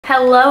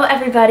Hello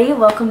everybody,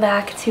 welcome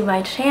back to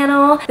my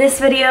channel.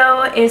 This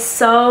video is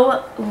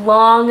so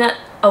long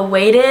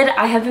awaited.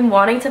 I have been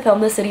wanting to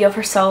film this video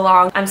for so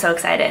long. I'm so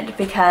excited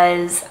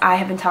because I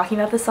have been talking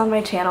about this on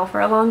my channel for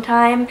a long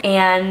time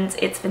and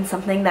it's been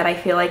something that I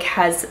feel like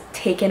has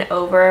taken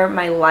over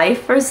my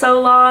life for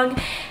so long.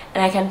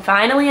 And I can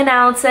finally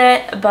announce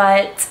it,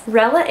 but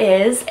Rella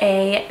is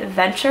a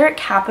venture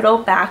capital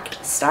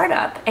backed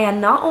startup. And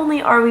not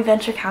only are we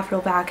venture capital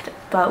backed,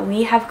 but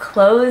we have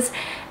closed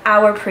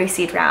our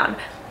pre-seed round.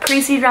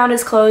 Pre-seed round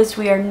is closed.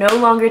 We are no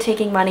longer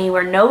taking money.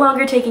 We're no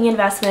longer taking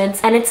investments,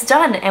 and it's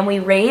done. And we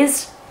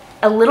raised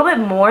a little bit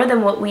more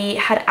than what we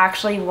had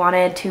actually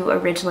wanted to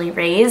originally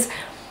raise,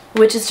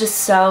 which is just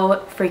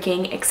so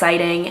freaking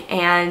exciting.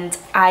 And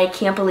I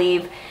can't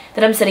believe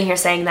that I'm sitting here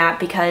saying that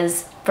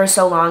because for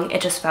so long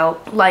it just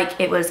felt like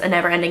it was a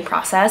never-ending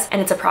process,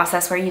 and it's a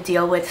process where you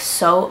deal with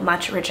so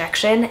much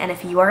rejection. And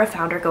if you are a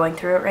founder going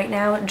through it right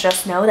now,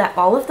 just know that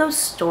all of those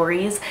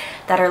stories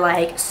that are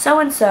like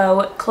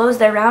so-and-so closed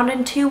their round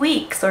in 2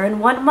 weeks or in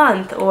 1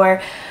 month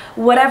or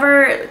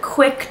whatever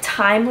quick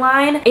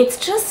timeline,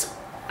 it's just,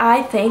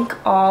 I think,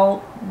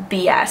 all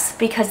BS,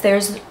 because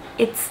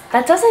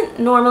that doesn't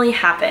normally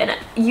happen.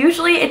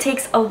 Usually it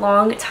takes a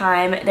long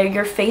time.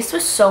 You're faced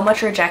with so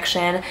much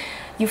rejection.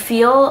 You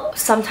feel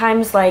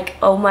sometimes like,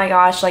 oh my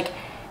gosh, like,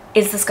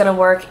 is this gonna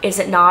work? Is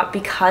it not?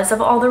 Because of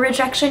all the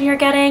rejection you're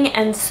getting.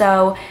 And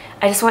so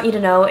I just want you to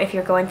know, if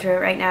you're going through it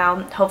right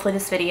now, hopefully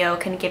this video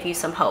can give you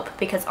some hope,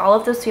 because all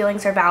of those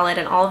feelings are valid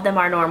and all of them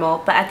are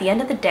normal. But at the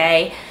end of the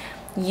day,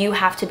 you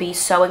have to be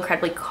so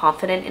incredibly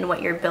confident in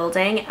what you're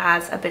building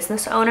as a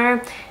business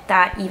owner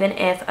that even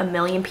if a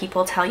million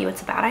people tell you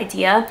it's a bad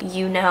idea,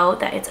 you know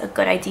that it's a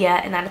good idea,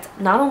 and that it's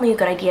not only a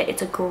good idea,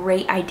 it's a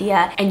great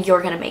idea, and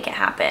you're gonna make it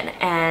happen.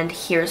 And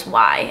here's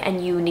why.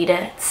 And you need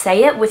to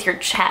say it with your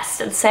chest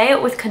and say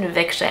it with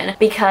conviction,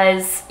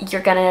 because you're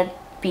gonna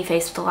be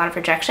faced with a lot of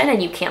rejection,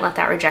 and you can't let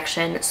that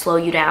rejection slow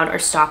you down or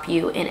stop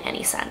you in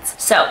any sense.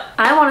 So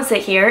I want to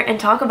sit here and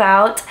talk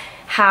about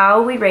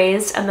how we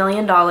raised $1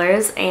 million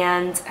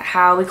and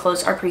how we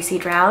closed our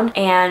pre-seed round.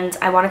 And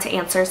I wanted to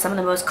answer some of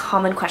the most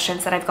common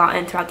questions that I've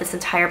gotten throughout this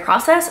entire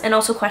process, and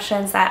also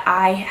questions that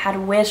I had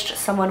wished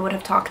someone would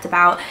have talked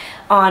about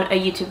on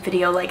a YouTube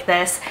video like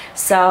this.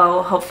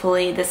 So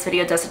hopefully this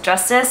video does it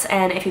justice,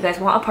 and if you guys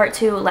want a part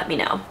 2, let me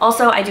know.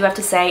 Also, I do have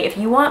to say, if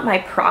you want my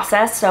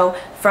process, so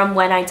from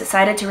when I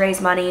decided to raise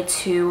money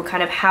to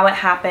kind of how it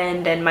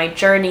happened and my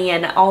journey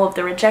and all of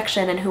the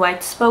rejection and who I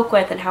spoke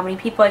with and how many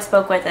people I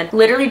spoke with, and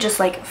literally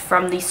just like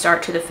from the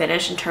start to the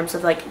finish in terms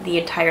of like the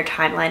entire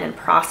timeline and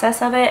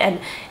process of it and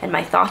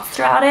my thoughts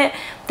throughout it,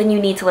 then you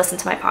need to listen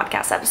to my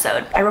podcast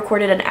episode. I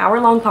recorded an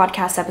hour-long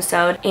podcast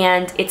episode,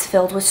 and it's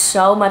filled with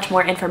so much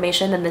more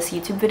information than this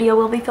YouTube video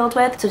will be filled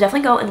with. So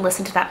definitely go and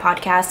listen to that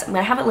podcast. I'm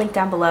gonna have it linked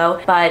down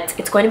below, but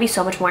it's going to be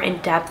so much more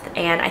in-depth,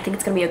 and I think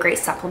it's gonna be a great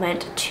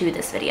supplement to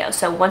this video.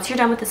 So once you're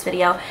done with this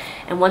video,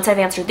 and once I've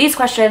answered these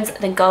questions,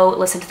 then go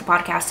listen to the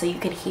podcast so you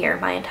can hear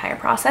my entire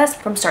process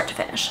from start to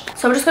finish.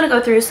 So I'm just gonna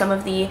go through some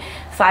of the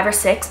 5 or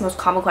 6 most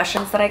common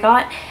questions that I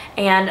got.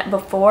 And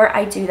before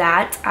I do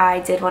that, I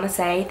did want to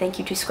say thank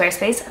you to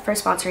Squarespace for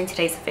sponsoring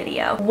today's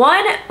video.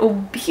 One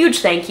huge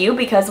thank you,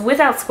 because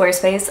without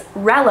Squarespace,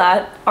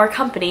 Rella, our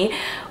company,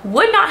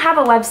 would not have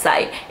a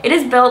website. It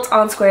is built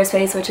on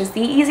Squarespace, which is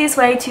the easiest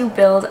way to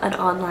build an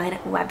online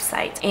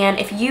website. And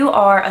if you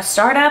are a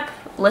startup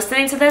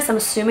listening to this, I'm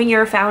assuming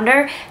you're a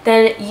founder,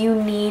 then you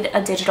need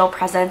a digital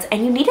presence,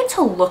 and you need it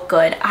to look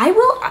good.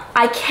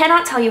 I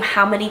cannot tell you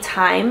how many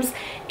times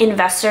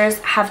investors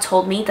have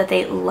told me that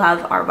they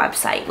love our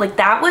website. Like,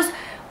 that was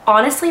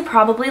honestly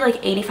probably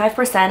like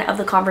 85% of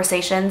the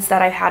conversations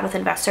that I've had with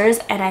investors,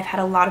 and I've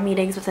had a lot of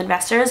meetings with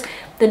investors.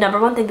 The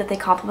 #1 thing that they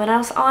compliment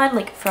us on,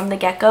 like from the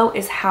get-go,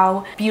 is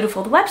how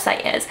beautiful the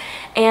website is,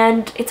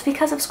 and it's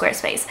because of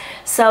Squarespace.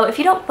 So if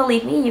you don't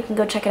believe me, you can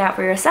go check it out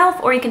for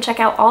yourself, or you can check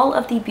out all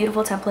of the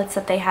beautiful templates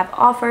that they have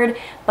offered.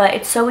 But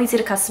it's so easy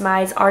to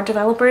customize. Our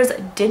developers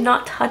did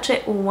not touch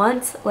it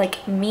once.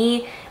 Like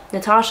me,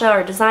 Natasha,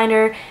 our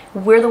designer,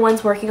 we're the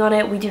ones working on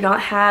it. We do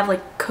not have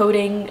like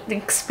coding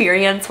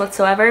experience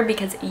whatsoever,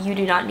 because you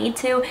do not need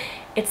to.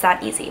 It's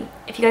that easy.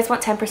 If you guys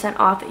want 10%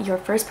 off your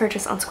first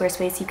purchase on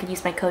Squarespace, you can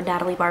use my code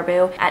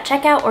NatalieBarbu at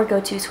checkout, or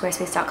go to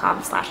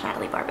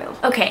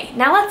squarespace.com/NatalieBarbu. Okay,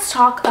 now let's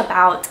talk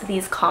about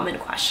these common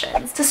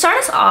questions. To start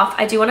us off,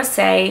 I do want to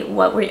say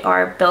what we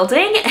are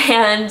building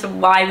and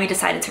why we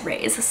decided to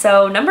raise.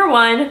 So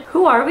 #1,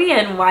 who are we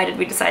and why did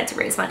we decide to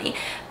raise money?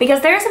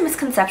 Because there is a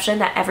misconception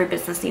that every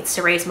business needs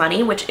to raise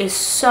money, which is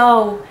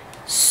so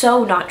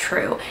not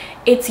true.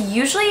 It's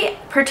usually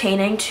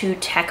pertaining to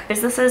tech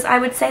businesses, I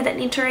would say, that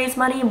need to raise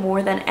money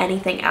more than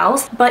anything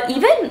else. But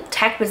even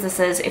tech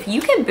businesses, if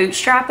you can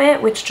bootstrap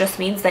it, which just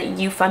means that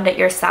you fund it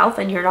yourself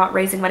and you're not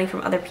raising money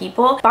from other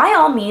people, by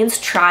all means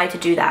try to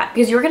do that,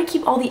 because you're going to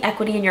keep all the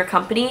equity in your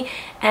company.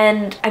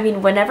 And I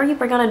mean, whenever you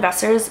bring on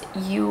investors,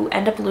 you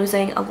end up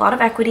losing a lot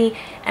of equity,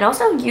 and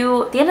also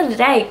you, at the end of the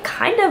day,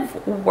 kind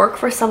of work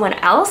for someone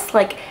else.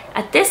 Like,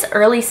 at this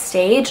early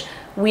stage,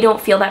 we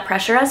don't feel that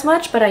pressure as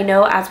much. But I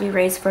know as we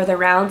raise further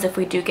rounds, if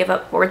we do give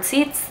up board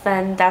seats,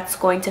 then that's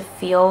going to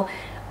feel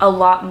a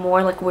lot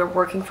more like we're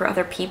working for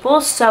other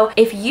people. So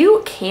if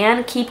you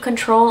can keep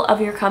control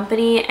of your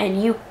company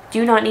and you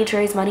do not need to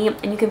raise money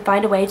and you can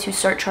find a way to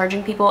start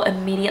charging people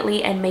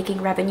immediately and making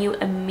revenue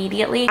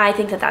immediately, I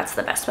think that that's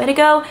the best way to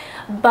go.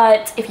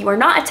 But if you are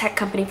not a tech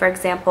company, for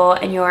example,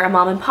 and you're a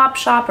mom and pop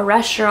shop, a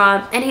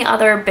restaurant, any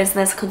other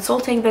business,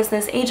 consulting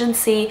business,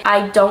 agency,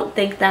 I don't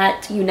think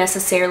that you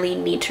necessarily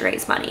need to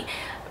raise money.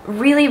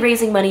 Really,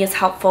 raising money is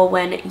helpful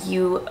when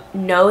you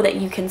know that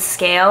you can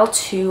scale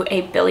to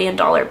a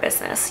billion-dollar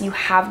business. You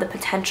have the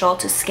potential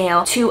to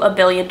scale to a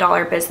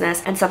billion-dollar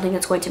business and something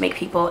that's going to make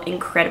people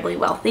incredibly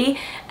wealthy.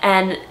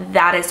 And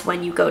that is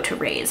when you go to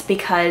raise,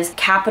 because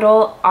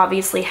capital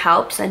obviously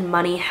helps and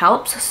money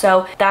helps.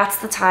 So that's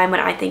the time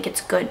when I think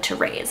it's good to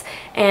raise.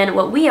 And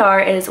what we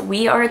are is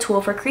we are a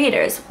tool for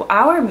creators.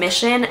 Our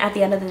mission at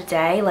the end of the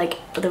day, like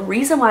the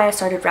reason why I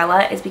started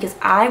Rella is because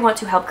I want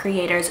to help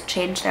creators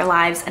change their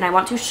lives and I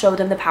want to show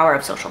them the power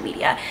of social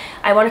media.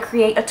 I want to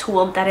create a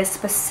tool that is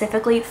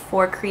specifically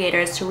for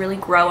creators to really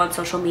grow on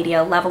social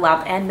media, level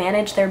up, and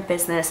manage their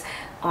business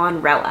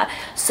on Rella.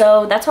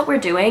 So that's what we're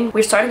doing.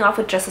 We're starting off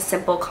with just a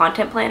simple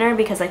content planner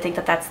because I think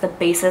that that's the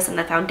basis and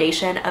the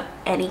foundation of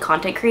any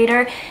content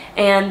creator.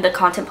 And the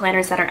content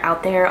planners that are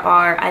out there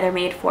are either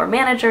made for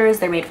managers,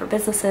 they're made for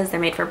businesses, they're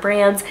made for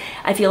brands.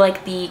 I feel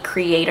like the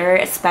creator,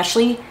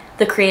 especially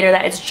the creator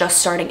that is just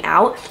starting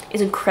out,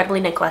 is incredibly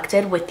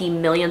neglected with the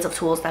millions of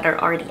tools that are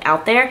already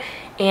out there.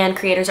 And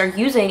creators are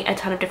using a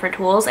ton of different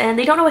tools and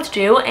they don't know what to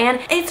do, and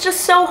it's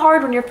just so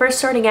hard when you're first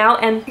starting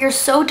out and you're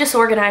so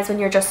disorganized when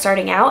you're just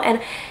starting out.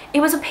 And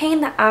it was a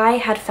pain that I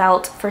had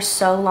felt for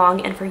so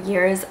long and for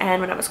years,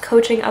 and when I was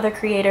coaching other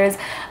creators,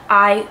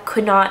 I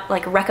could not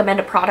like recommend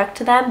a product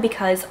to them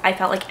because I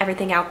felt like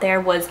everything out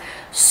there was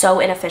so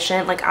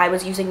inefficient. Like I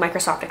was using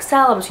Microsoft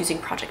Excel, I was using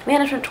project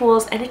management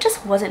tools, and it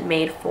just wasn't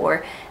made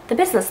for the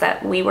business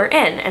that we were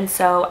in. And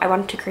so I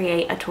wanted to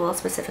create a tool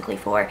specifically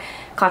for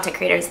content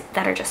creators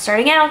that are just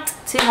starting out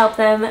to help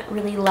them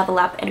really level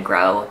up and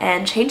grow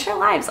and change their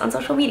lives on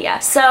social media.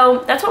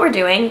 So that's what we're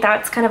doing.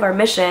 That's kind of our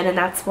mission, and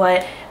that's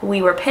what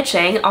we were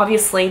pitching.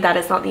 Obviously, that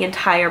is not the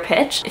entire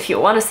pitch. If you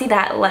want to see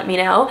that, let me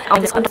know.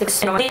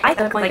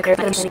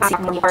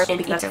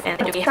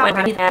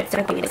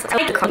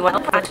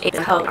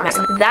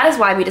 That is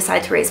why we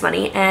decided to raise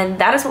money, and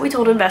that is what we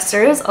told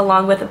investors,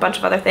 along with a bunch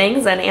of other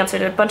things, and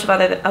answered a bunch of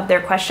other of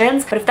their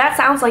questions. But if that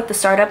sounds like the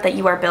startup that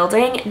you are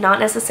building, not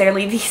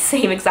necessarily the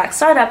same exact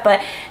startup,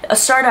 but a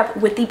startup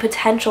with the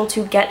potential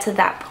to get to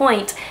that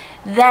point,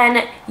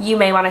 then you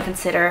may want to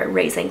consider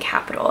raising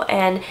capital.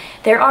 And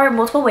there are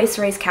multiple ways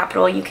to raise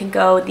capital. You can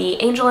go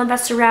the angel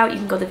investor route, you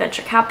can go the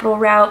venture capital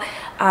route,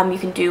 you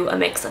can do a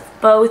mix of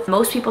both.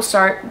 Most people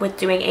start with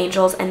doing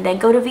angels and then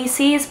go to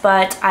VCs,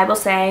 but I will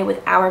say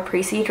with our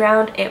pre-seed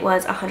round, it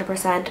was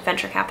 100%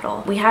 venture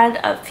capital. We had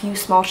a few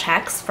small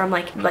checks from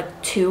like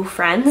 2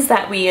 friends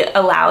that we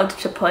allowed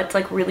to put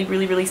like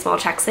really small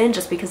checks in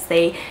just because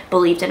they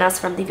believed in us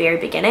from the very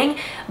beginning.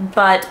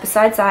 But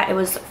besides that, it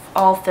was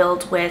all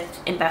filled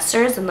with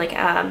investors and like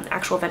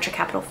actual venture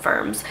capital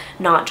firms,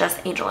 not just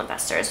angel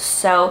investors.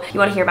 So if you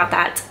want to hear about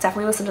that,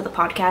 definitely listen to the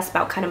podcast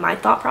about kind of my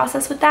thought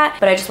process with that.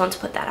 But I just want to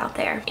put that out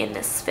there in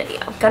this video.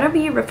 I'm gonna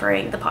be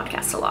referring the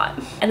podcast a lot.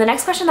 And the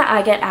next question that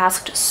I get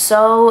asked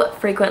so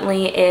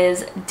frequently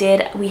is,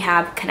 did we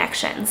have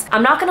connections?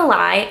 I'm not gonna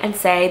lie and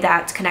say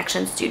that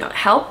connections do not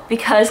help,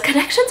 because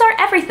connections are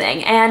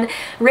everything. And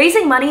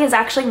raising money is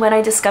actually when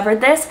I discovered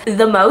this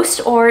the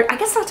most, or I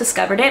guess not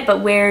discovered it,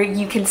 but where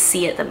you can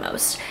see it the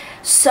most.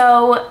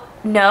 So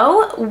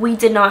no, we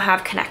did not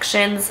have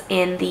connections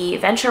in the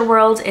venture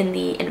world, in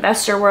the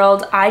investor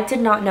world. I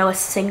did not know a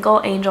single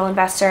angel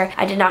investor.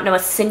 I did not know a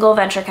single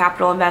venture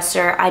capital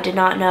investor. I did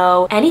not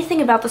know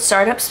anything about the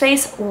startup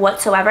space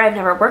whatsoever. I've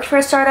never worked for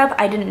a startup.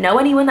 I didn't know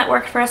anyone that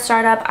worked for a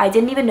startup. I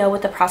didn't even know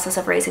what the process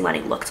of raising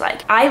money looked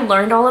like. I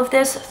learned all of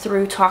this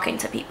through talking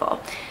to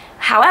people.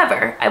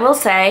 However, I will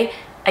say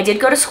I did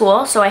go to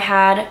school, so I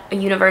had a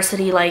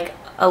university like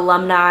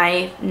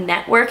alumni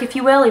network, if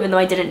you will. Even though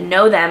I didn't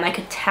know them, I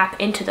could tap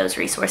into those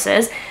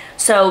resources.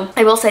 So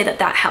I will say that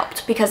that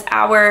helped, because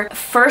our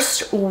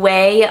first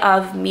way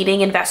of meeting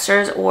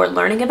investors or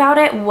learning about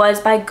it was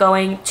by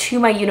going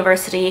to my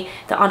university,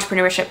 the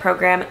entrepreneurship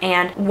program,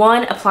 and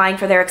 1, applying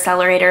for their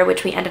accelerator,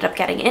 which we ended up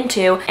getting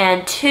into,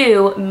 and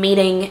 2,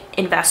 meeting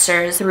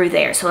investors through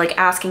there. So like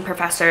asking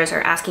professors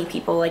or asking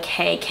people like,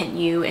 hey, can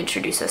you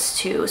introduce us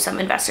to some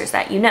investors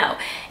that you know?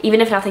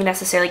 Even if nothing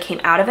necessarily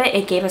came out of it,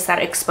 it gave us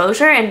that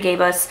exposure and gave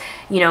us,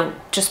 you know,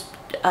 just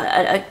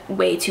a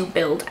way to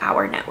build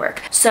our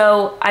network.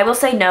 So I will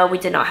say no, we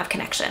did not have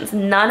connections.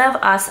 None of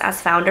us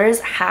as founders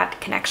had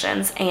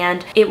connections,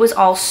 and it was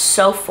all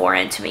so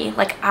foreign to me.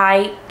 Like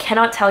I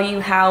cannot tell you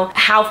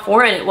how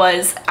foreign it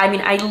was. I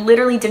mean, I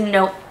literally didn't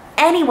know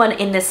anyone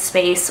in this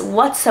space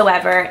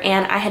whatsoever,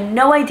 and I had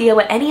no idea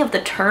what any of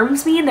the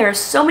terms mean. There are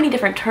so many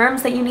different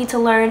terms that you need to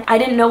learn. I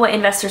didn't know what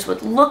investors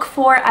would look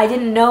for. I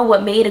didn't know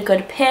what made a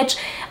good pitch.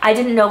 I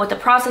didn't know what the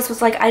process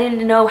was like. I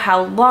didn't know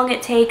how long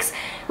it takes.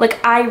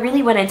 Like, I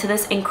really went into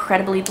this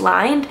incredibly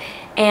blind,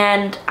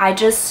 and I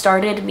just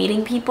started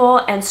meeting people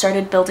and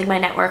started building my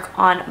network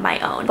on my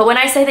own. But when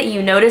I say that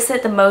you notice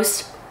it the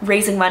most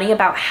raising money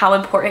about how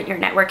important your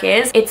network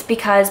is, it's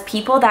because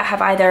people that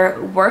have either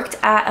worked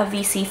at a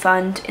VC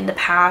fund in the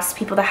past,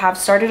 people that have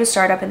started a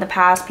startup in the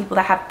past, people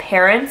that have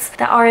parents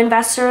that are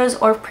investors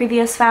or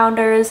previous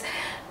founders,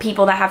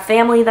 people that have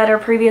family that are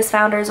previous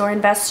founders or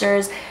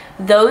investors,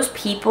 those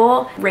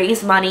people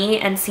raise money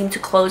and seem to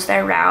close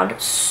their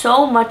round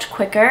so much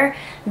quicker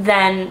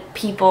than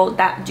people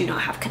that do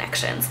not have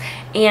connections.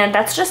 And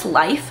that's just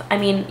life. I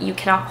mean, you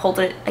cannot hold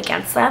it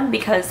against them,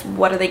 because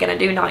what are they going to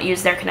do, not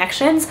use their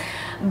connections?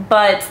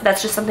 But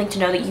that's just something to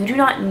know, that you do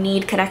not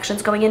need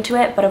connections going into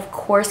it. But of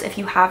course, if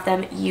you have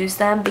them, use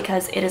them,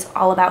 because it is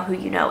all about who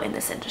you know in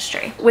this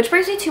industry. Which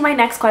brings me to my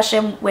next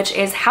question, which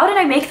is, how did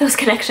I make those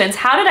connections?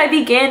 How did I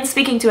begin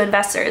speaking to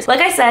investors?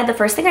 Like I said, the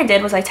first thing I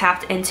did was I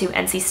tapped into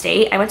NC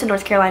State. I went to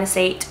North Carolina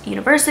State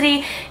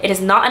University. It is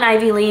not an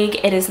Ivy League.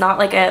 It is not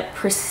like a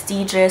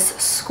prestigious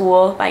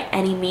school by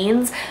any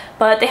means,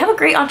 but they have a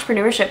great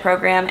entrepreneurship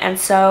program, and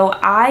so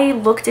I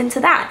looked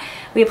into that.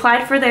 We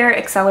applied for their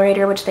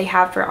accelerator, which they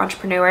have for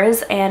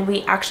entrepreneurs, and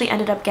we actually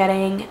ended up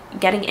getting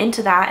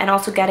into that, and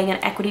also getting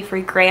an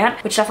equity-free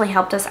grant, which definitely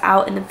helped us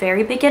out in the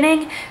very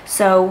beginning.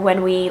 So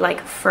when we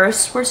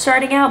first were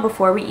starting out,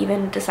 before we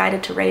even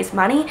decided to raise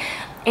money.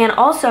 And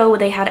also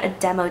they had a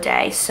demo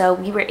day, so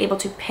we were able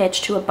to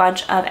pitch to a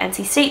bunch of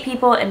NC State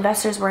people.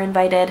 Investors were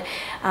invited.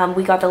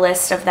 We got the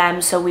list of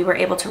them, so we were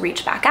able to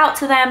reach back out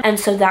to them, and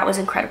so that was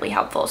incredibly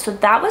helpful. So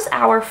that was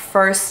our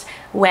first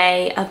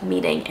way of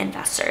meeting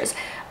investors.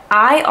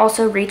 I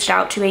also reached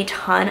out to a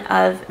ton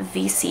of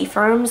VC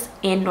firms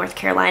in North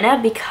Carolina,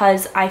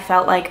 because I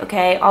felt like,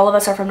 okay, all of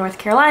us are from North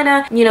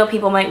Carolina, you know,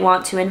 people might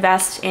want to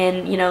invest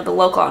in, you know, the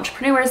local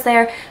entrepreneurs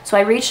there. So I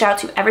reached out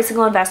to every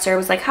single investor,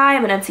 was like, hi,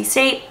 I'm an NC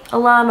State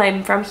alum,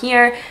 I'm from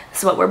here, this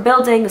is what we're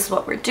building, this is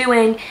what we're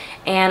doing,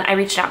 and I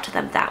reached out to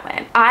them that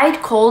way. I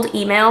cold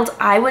emailed,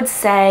 I would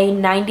say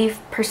 90%,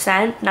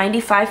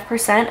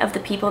 95% of the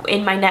people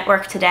in my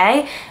network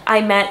today,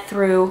 I met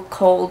through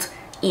cold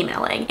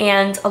emailing.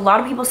 And a lot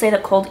of people say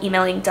that cold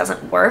emailing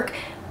doesn't work.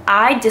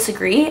 I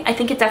disagree. I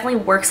think it definitely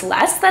works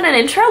less than an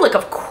intro. Like,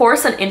 of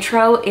course an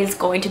intro is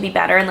going to be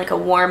better, and like a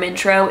warm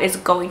intro is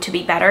going to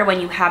be better when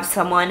you have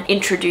someone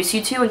introduce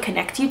you to and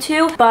connect you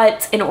to.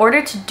 But in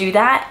order to do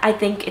that, I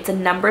think it's a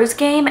numbers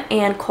game,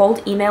 and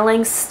cold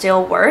emailing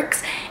still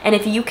works. And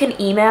if you can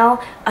email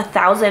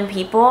 1,000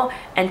 people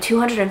and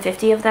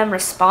 250 of them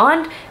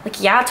respond,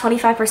 like, yeah,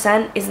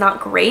 25% is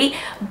not great,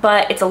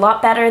 but it's a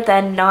lot better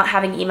than not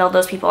having emailed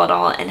those people at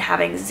all and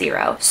having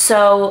zero.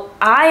 So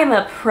I am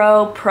a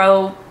pro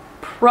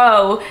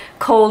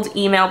cold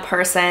email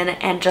person,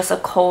 and just a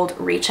cold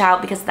reach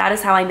out, because that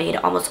is how I made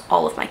almost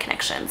all of my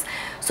connections.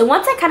 So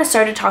once I kind of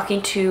started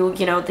talking to,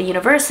 you know, the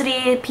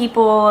university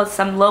people,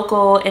 some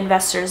local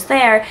investors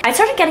there, I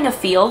started getting a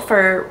feel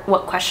for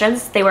what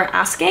questions they were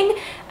asking.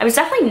 I was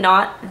definitely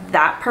not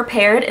that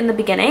prepared in the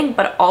beginning,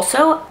 but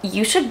also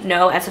you should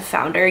know, as a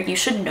founder, you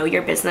should know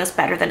your business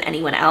better than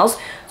anyone else.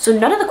 So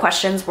none of the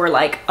questions were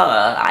like,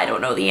 I don't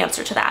know the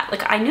answer to that.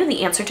 Like, I knew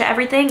the answer to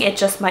everything. It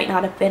just might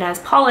not have been as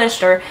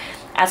polished or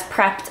as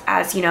prepped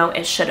as, you know,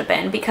 it should have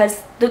been,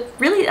 because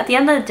really at the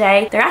end of the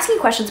day, they're asking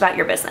questions about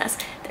your business.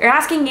 They're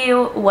asking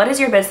you, what is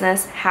your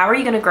business? How are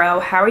you going to grow?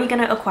 How are you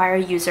going to acquire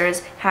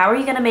users? How are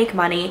you going to make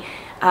money?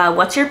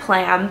 What's your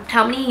plan?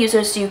 How many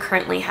users do you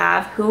currently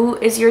have? Who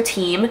is your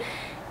team?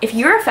 If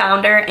you're a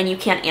founder and you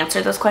can't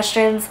answer those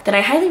questions, then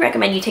I highly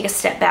recommend you take a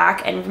step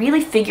back and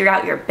really figure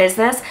out your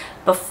business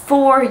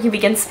before you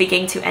begin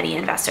speaking to any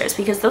investors,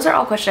 because those are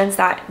all questions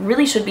that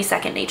really should be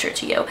second nature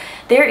to you.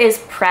 There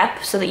is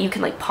prep so that you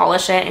can like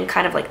polish it and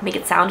kind of like make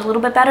it sound a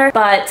little bit better,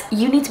 but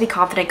you need to be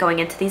confident going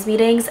into these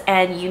meetings,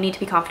 and you need to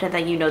be confident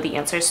that you know the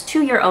answers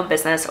to your own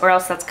business, or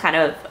else that's kind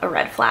of a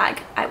red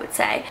flag, I would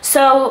say.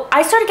 So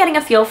I started getting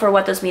a feel for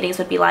what those meetings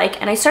would be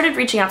like, and I started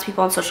reaching out to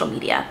people on social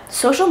media.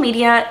 Social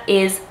media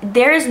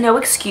there is no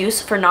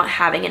excuse for not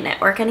having a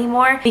network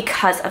anymore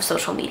because of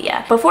social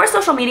media. Before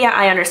social media,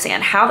 I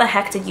understand, how the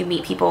heck did you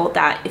meet people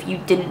that if you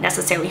didn't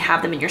necessarily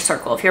have them in your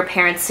circle? If your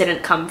parents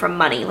didn't come from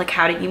money, like,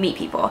 how did you meet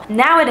people?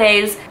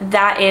 Nowadays,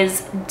 that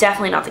is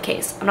definitely not the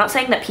case. I'm not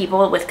saying that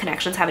people with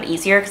connections have it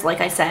easier, because like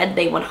I said,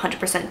 they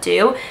 100%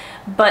 do,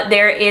 but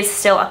there is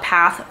still a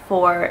path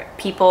for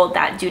people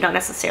that do not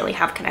necessarily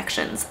have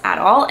connections at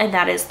all, and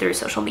that is through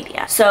social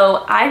media.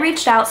 So I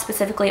reached out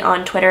specifically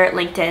on Twitter,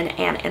 LinkedIn,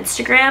 and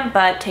Instagram,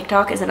 but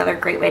TikTok is another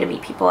great way to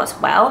meet people as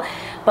well.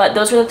 But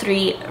those are the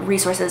three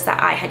resources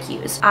that I had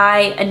used.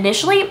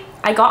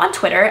 I got on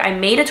Twitter. I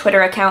made a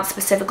Twitter account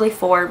specifically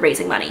for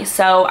raising money.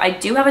 So I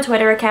do have a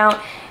Twitter account.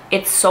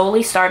 It's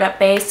solely startup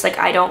based. Like,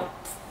 I don't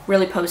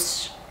really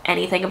post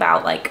anything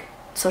about like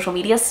social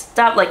media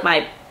stuff. Like,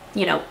 my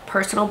you know,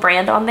 personal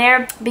brand on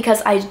there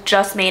because I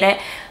just made it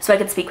so I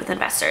could speak with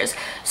investors.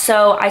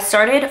 So I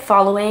started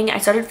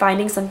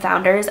finding some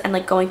founders and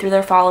like going through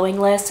their following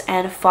list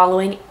and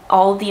following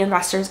all of the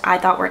investors I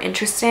thought were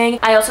interesting.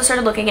 I also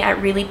started looking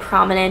at really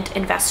prominent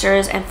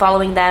investors and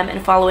following them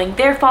and following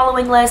their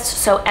following list.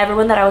 So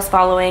everyone that I was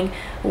following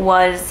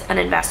was an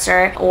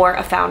investor or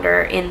a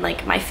founder in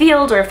like my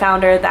field, or a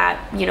founder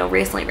that, you know,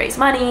 recently raised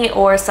money,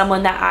 or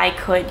someone that I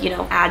could, you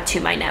know, add to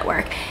my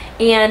network.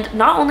 And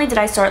not only did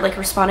I start like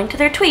responding to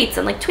their tweets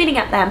and like tweeting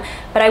at them,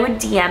 but I would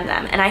DM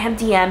them, and I have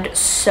DM'd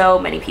so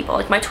many people.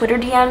 Like my Twitter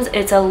DMs,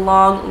 it's a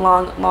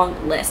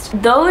long list.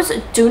 Those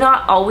do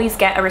not always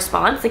get a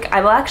response. Like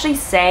I will actually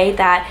say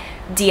that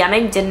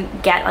DMing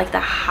didn't get like the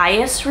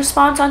highest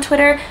response on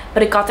Twitter,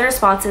 but it got the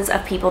responses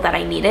of people that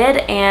I needed.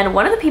 And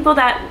one of the people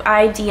that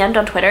I DM'd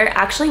on Twitter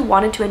actually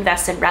wanted to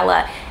invest in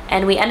Rella,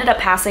 and we ended up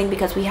passing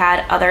because we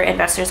had other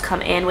investors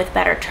come in with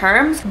better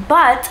terms,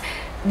 but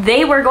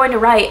they were going to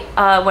write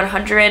a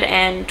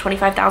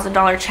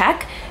 $125,000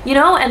 check, you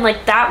know, and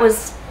like that would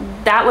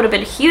have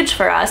been huge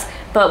for us,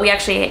 but we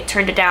actually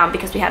turned it down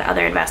because we had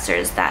other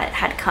investors that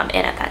had come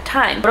in at that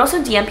time. But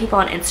also DM people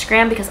on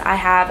Instagram because I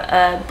have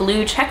a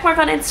blue check mark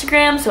on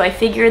Instagram, so I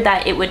figured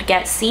that it would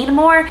get seen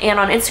more. And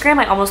on Instagram,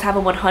 I almost have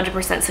a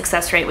 100%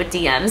 success rate with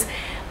DMs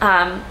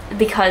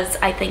because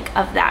I think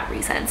of that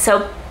reason.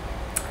 So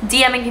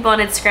DMing people on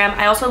Instagram.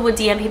 I also would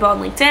DM people on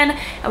LinkedIn.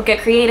 I would get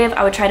creative.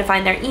 I would try to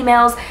find their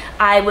emails.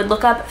 I would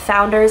look up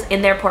founders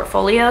in their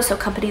portfolio, so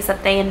companies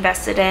that they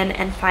invested in,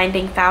 and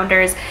finding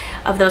founders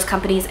of those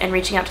companies and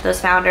reaching out to those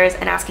founders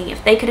and asking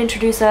if they could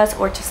introduce us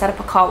or to set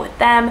up a call with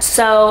them.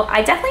 So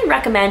I definitely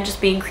recommend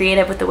just being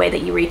creative with the way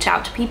that you reach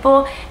out to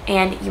people,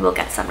 and you will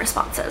get some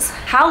responses.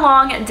 How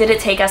long did it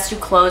take us to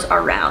close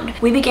our round?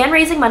 We began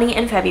raising money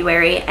in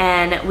February,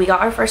 and we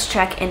got our first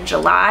check in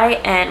July,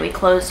 and we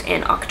closed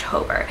in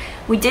October.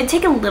 We did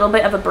take a little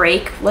bit of a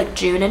break like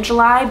June and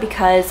July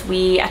because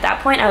at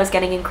that point I was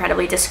getting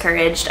incredibly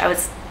discouraged. I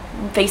was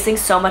facing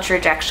so much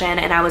rejection,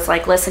 and I was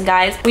like, listen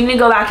guys, we need to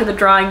go back to the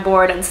drawing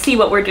board and see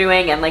what we're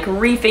doing and like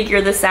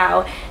refigure this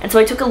out. And so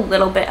I took a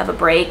little bit of a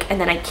break, and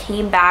then I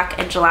came back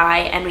in July,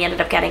 and we ended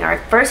up getting our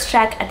first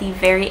check at the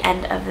very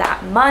end of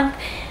that month.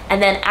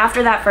 And then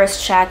after that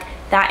first check,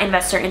 that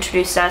investor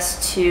introduced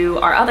us to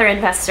our other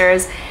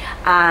investors,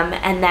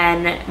 and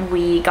then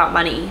we got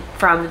money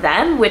from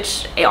them,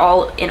 which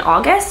all in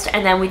August,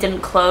 and then we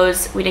didn't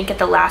get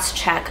the last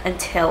check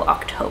until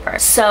October.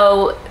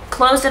 So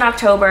closed in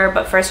October,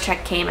 but first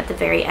check came at the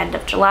very end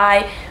of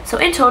July. So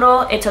in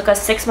total, it took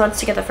us 6 months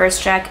to get the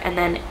first check, and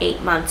then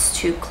 8 months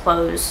to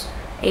close,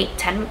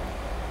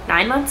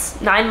 9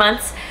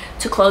 months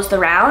to close the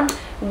round,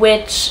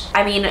 which,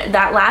 I mean,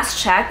 that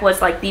last check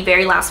was like the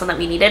very last one that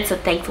we needed. So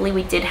thankfully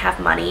we did have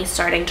money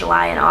starting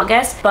July and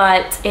August,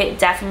 but it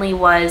definitely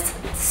was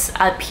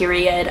a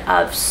period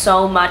of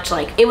so much,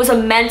 like, it was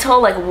a mental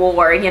like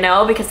war, you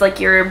know, because like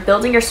you're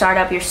building your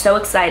startup, you're so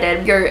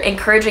excited, you're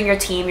encouraging your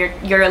team,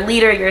 you're a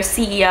leader, you're a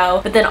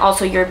CEO, but then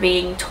also you're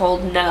being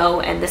told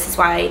no, and this is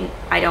why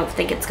I don't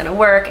think it's gonna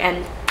work,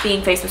 and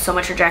being faced with so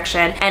much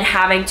rejection and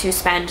having to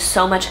spend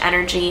so much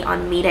energy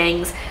on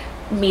meeting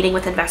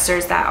with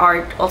investors that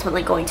are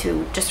ultimately going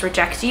to just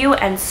reject you.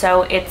 And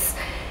so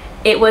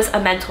it was a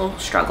mental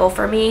struggle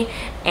for me,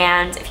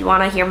 and if you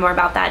want to hear more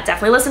about that,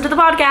 definitely listen to the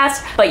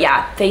podcast. But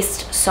yeah,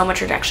 faced so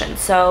much rejection.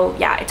 So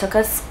yeah, it took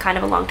us kind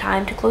of a long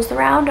time to close the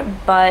round,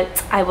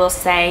 but I will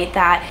say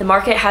that the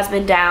market has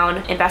been down.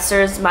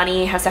 Investors'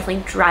 money has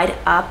definitely dried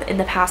up in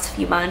the past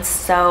few months,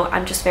 so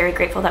I'm just very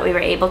grateful that we were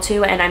able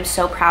to, and I'm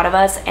so proud of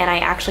us, and I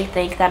actually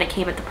think that it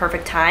came at the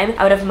perfect time.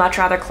 I would have much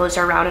rather closed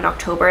our round in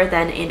October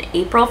than in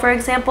April, for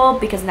example,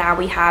 because now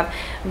we have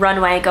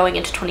runway going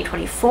into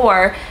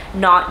 2024,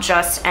 not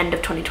just end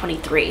of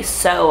 2023.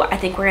 So I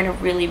think we're in a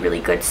really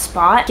good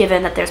spot,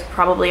 given that there's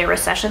probably a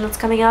recession that's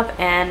coming up,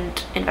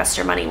 and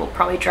investor money will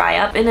probably dry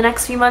up in the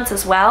next few months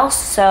as well.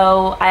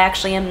 So I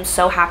actually am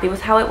so happy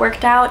with how it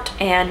worked out,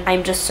 and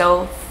I'm just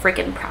so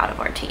freaking proud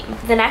of our team.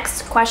 The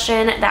next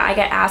question that I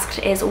get asked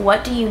is,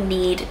 what do you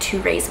need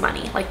to raise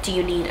money? Like, do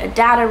you need a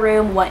data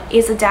room? What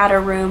is a data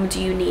room? Do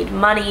you need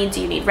money?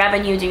 Do you need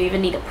revenue? Do you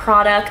even need a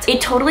product?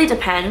 It totally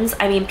depends.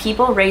 I mean,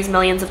 people raise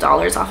millions of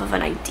dollars off of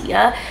an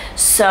idea,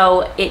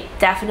 so it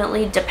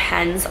definitely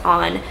depends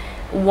on,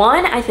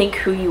 one, I think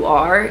who you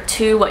are,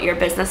 two, what your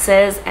business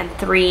is, and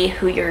three,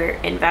 who your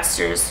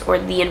investors or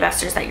the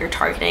investors that you're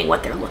targeting,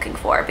 what they're looking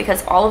for.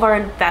 Because all of our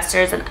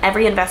investors and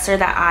every investor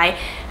that I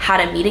had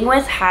a meeting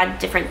with had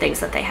different things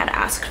that they had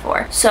asked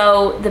for.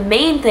 So the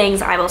main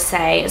things I will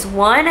say is,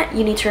 one,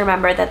 you need to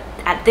remember that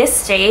at this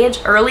stage,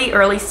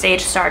 early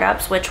stage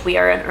startups, which we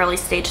are an early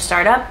stage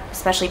startup,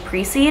 especially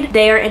pre-seed,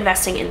 they are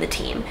investing in the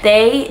team.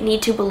 They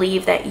need to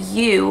believe that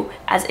you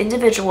as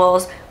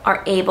individuals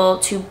are able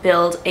to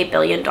build a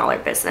billion-dollar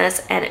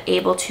business and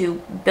able to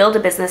build a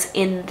business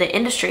in the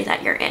industry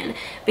that you're in,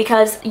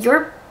 because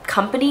your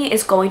company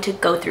is going to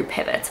go through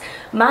pivots.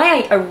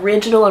 My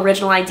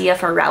original idea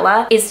for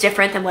Rella is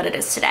different than what it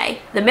is today.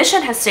 The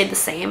mission has stayed the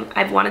same.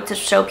 I've wanted to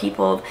show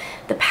people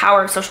the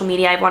power of social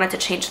media. I've wanted to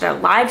change their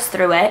lives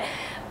through it.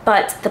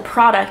 but the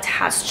product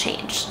has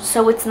changed.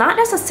 So it's not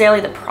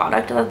necessarily the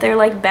product that they're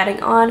like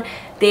betting on.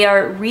 They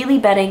are really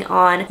betting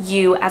on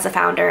you as a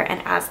founder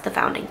and as the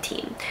founding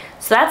team.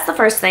 So that's the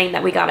first thing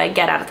that we gotta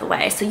get out of the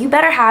way. So you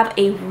better have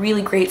a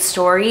really great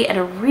story and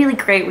a really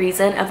great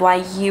reason of why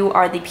you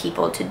are the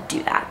people to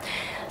do that.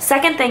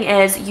 Second thing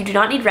is, you do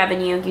not need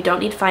revenue, you don't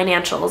need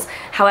financials.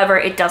 However,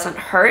 it doesn't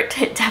hurt,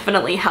 it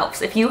definitely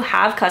helps. If you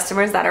have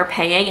customers that are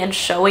paying and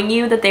showing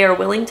you that they are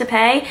willing to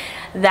pay,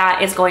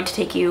 that is going to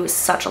take you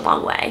such a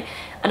long way.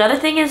 Another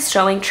thing is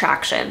showing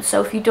traction.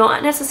 So if you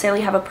don't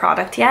necessarily have a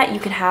product yet, you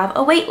can have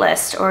a wait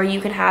list, or you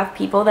can have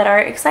people that are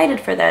excited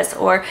for this.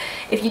 Or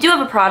if you do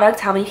have a product,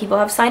 how many people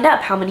have signed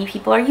up? How many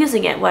people are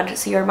using it?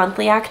 What's your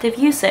monthly active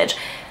usage?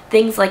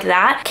 Things like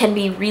that can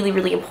be really,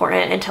 really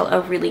important and tell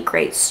a really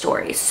great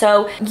story.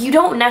 So you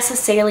don't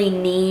necessarily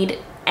need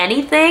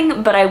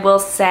anything, but I will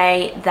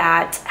say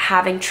that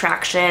having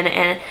traction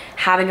and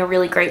having a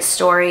really great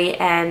story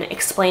and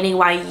explaining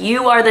why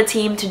you are the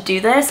team to do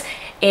this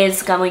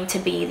is going to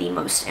be the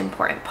most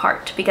important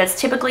part, because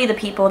typically the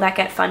people that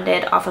get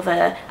funded off of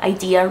an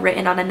idea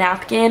written on a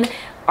napkin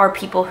are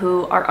people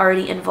who are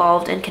already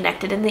involved and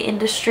connected in the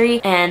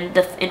industry, and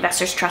the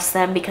investors trust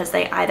them because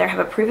they either have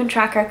a proven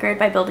track record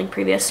by building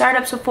previous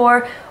startups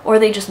before, or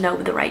they just know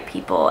the right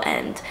people,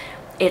 and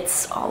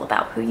it's all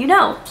about who you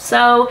know.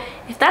 So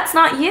if that's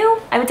not you,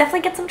 I would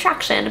definitely get some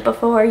traction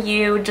before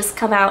you just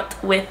come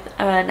out with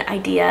an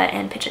idea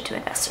and pitch it to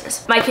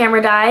investors. My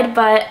camera died,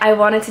 but I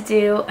wanted to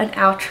do an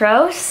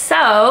outro.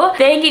 So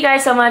thank you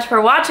guys so much for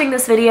watching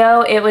this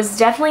video. It was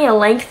definitely a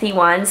lengthy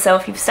one, so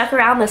if you've stuck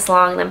around this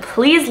long, then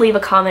please leave a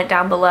comment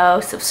down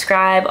below,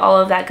 subscribe, all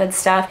of that good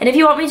stuff. And if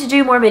you want me to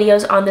do more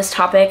videos on this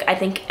topic, I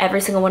think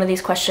every single one of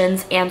these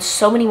questions and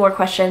so many more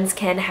questions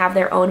can have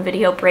their own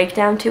video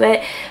breakdown to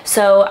it.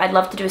 So I'd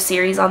love to do a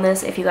series on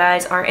this if you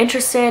guys are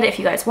interested, if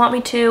you guys want me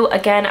to.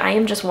 Again, I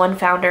am just one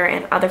founder,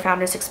 and other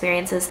founders'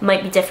 experiences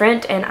might be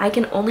different, and I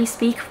can only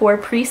speak for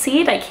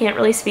pre-seed. I can't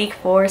really speak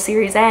for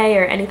Series A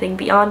or anything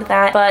beyond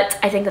that, but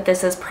I think that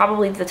this is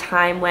probably the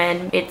time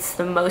when it's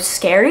the most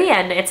scary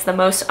and it's the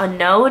most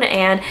unknown,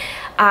 and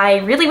I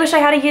really wish I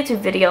had a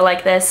YouTube video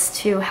like this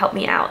to help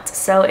me out.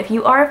 So if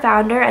you are a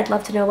founder, I'd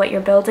love to know what you're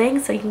building,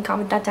 so you can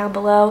comment that down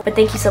below. But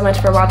thank you so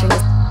much for watching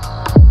this